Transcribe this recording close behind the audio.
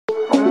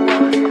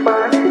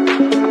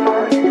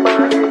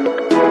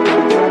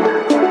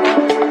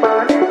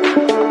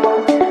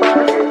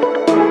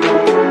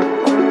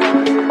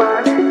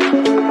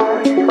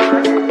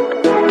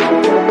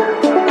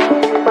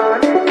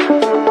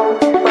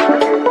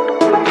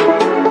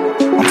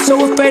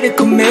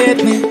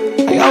Commitment,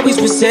 I always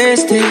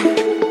resisted.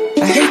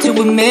 I hate to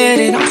admit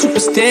it, I'm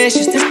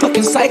superstitious. This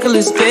fucking cycle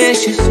is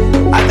vicious.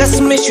 I got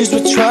some issues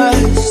with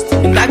trust,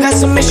 and I got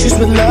some issues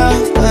with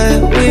love,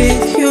 but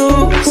with you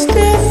it's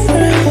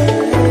different.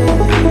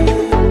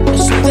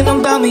 There's something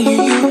about me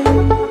and you.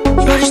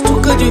 You're just too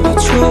good to be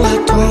true. I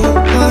don't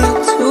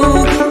want to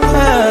get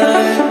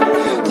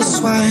hurt. That's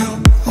why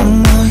I'm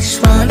always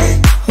running.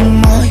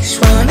 I'm always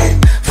running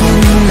from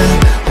your love.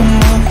 I'm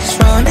always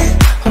running.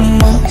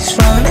 I'm always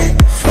running.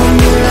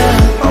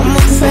 I'm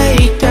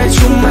afraid that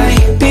you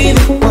might be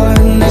the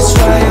one. That's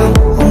why I'm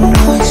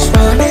always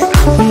running.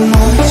 I'm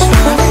always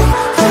running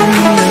from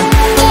your love.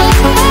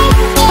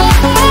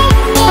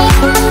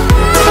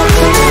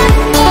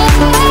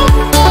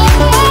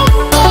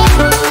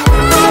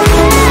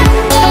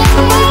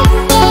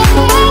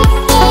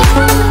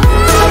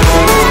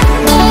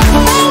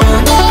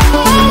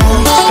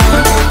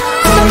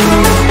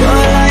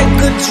 You're like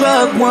a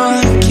drug,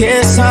 one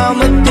kiss, I'm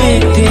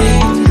addicted.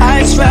 I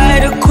try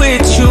to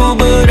quit you,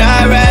 but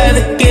I'd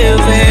rather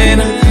give in.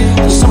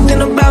 There's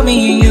something about me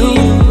and you.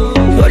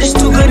 You're just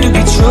too good to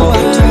be true. I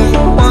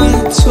don't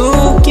want to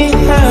get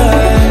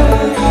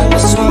hurt.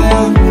 That's why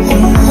I'm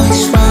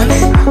always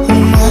running.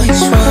 I'm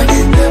always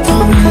running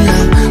from your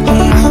love.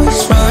 I'm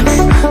always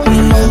running.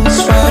 I'm always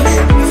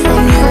running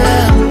from your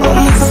love. I'm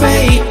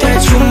afraid that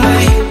you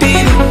might be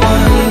the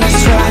one.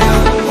 That's why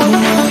I'm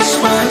always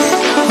running.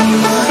 I'm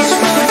always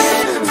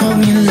running from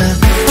your love.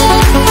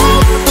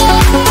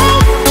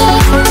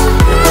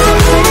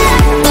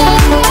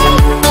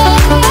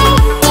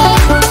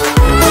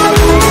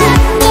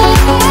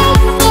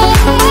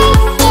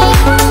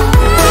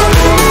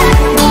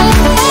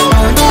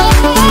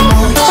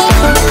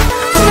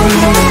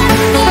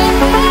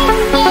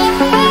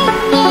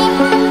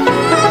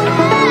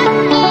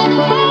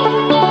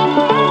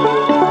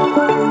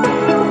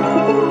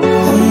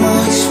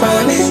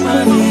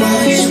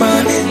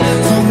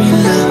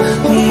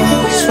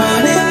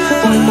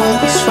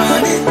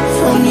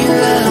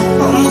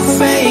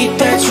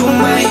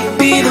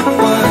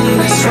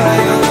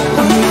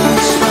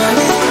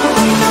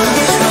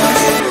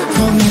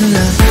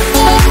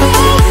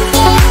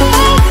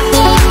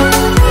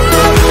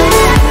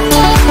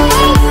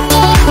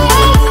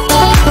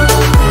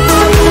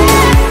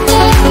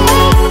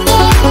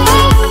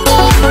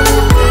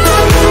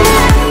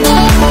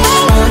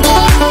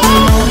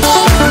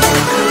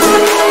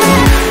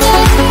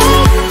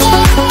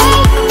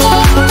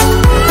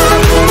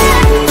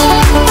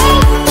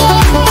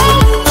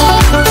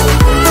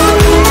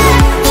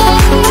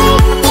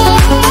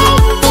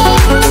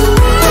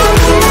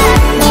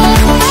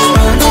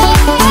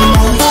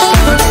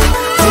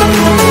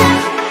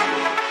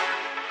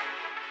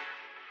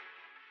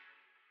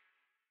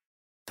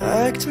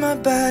 Packed my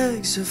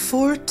bags of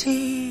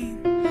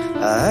 14.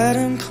 I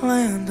hadn't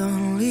planned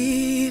on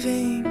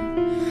leaving,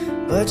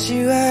 but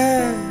you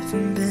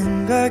haven't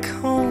been back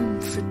home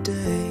for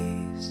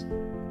days.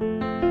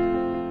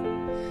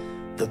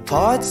 The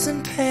pots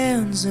and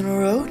pans and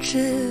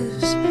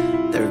roaches,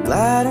 they're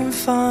glad I'm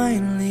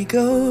finally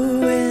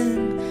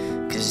going,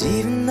 'cause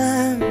even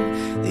them,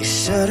 they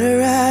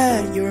shudder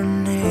at your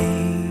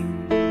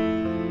name.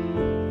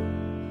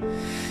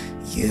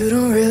 You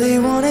don't really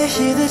wanna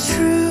hear the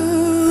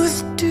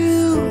truth, do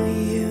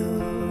you?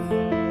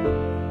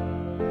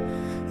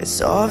 It's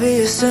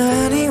obvious to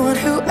anyone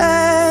who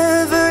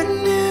ever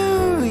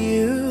knew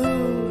you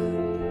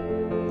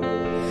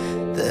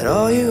that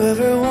all you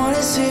ever want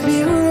is to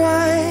be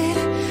right,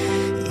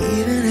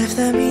 even if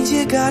that means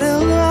you gotta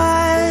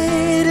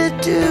lie to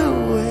do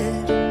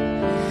it.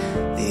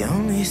 The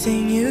only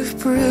thing you've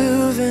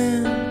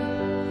proven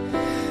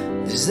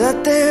is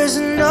that there's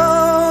no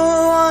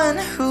one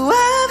who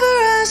ever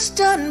has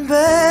done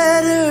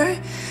better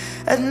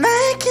at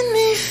making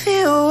me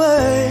feel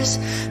worse.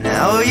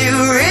 Now you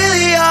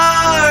really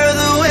are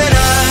the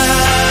winner.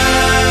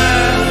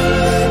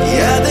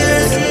 Yeah,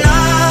 there's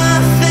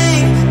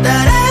nothing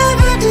that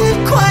ever did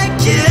quite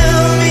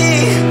kill me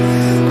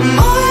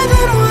more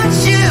than what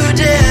you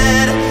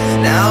did.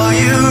 Now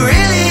you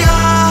really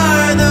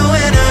are the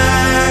winner.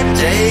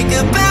 Take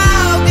a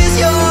bow, 'cause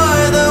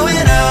you're the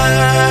winner.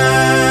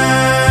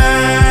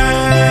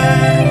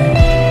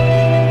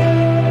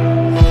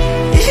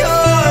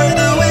 You're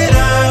the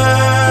winner.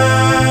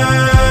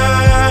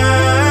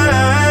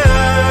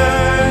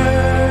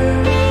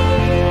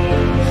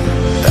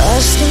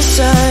 Bask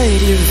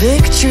inside your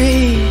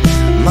victory,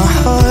 my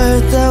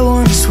heart that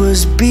once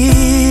was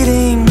beating.